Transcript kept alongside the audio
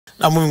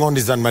Now moving on,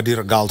 is that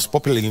Madira girls,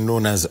 popularly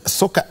known as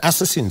Soccer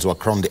Assassins, were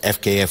crowned the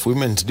FKF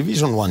Women's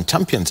Division 1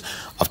 champions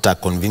after a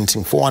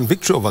convincing 4-1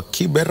 victory over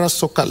Kibera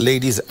Soccer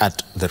Ladies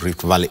at the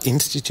Rift Valley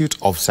Institute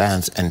of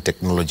Science and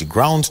Technology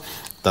grounds,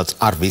 that's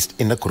Arvist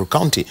in Nakuru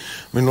County.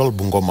 Meanwhile,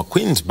 Bungoma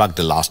Queens bagged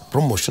the last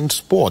promotion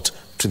spot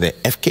to the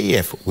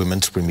FKF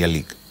Women's Premier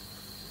League.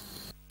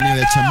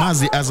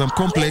 Chamazi Azam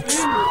Complex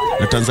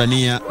na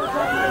Tanzania.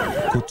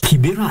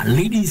 Kibera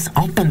Ladies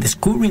opened the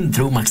scoring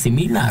through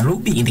Maximila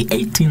Ruby in the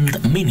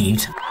 18th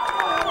minute.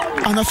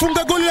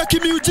 Anafunga goli la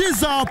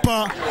kimiujiza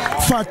hapa.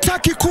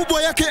 Fataki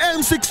kubwa yake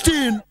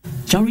M16.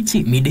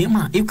 Charity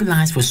Midema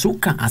equalized for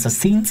Soccer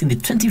Assassins in the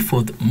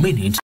 24th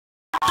minute.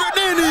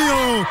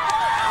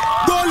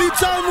 Goli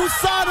tamu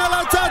sana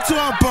la tatu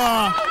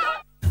hapa.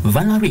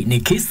 Valerie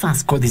Nekesa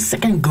scored the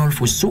second goal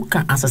for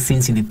Soccer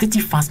Assassins in the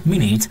 31st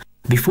minute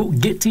before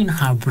getting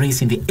her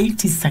brace in the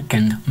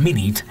 82nd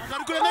minute.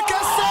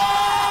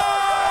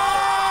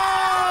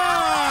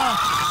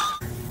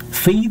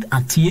 Faith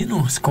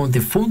Atieno scored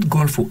the fourth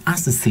goal for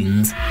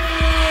Assassins.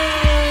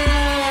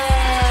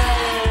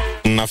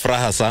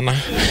 Nafuraha sana,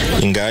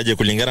 ingawaje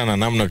kulingana na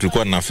namna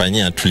tulikuwa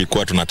tunafanyia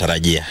tulikuwa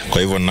tunatarajia.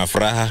 Kwa hivyo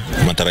nafuraha,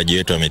 matarajio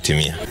yetu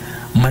yametimia.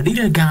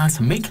 Madira girls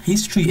make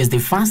history as the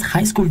first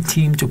high school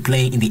team to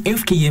play in the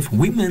FKF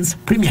Women's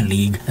Premier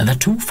League. The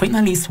two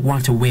finalists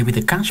walked away with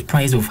a cash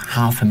prize of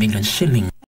 £500,000.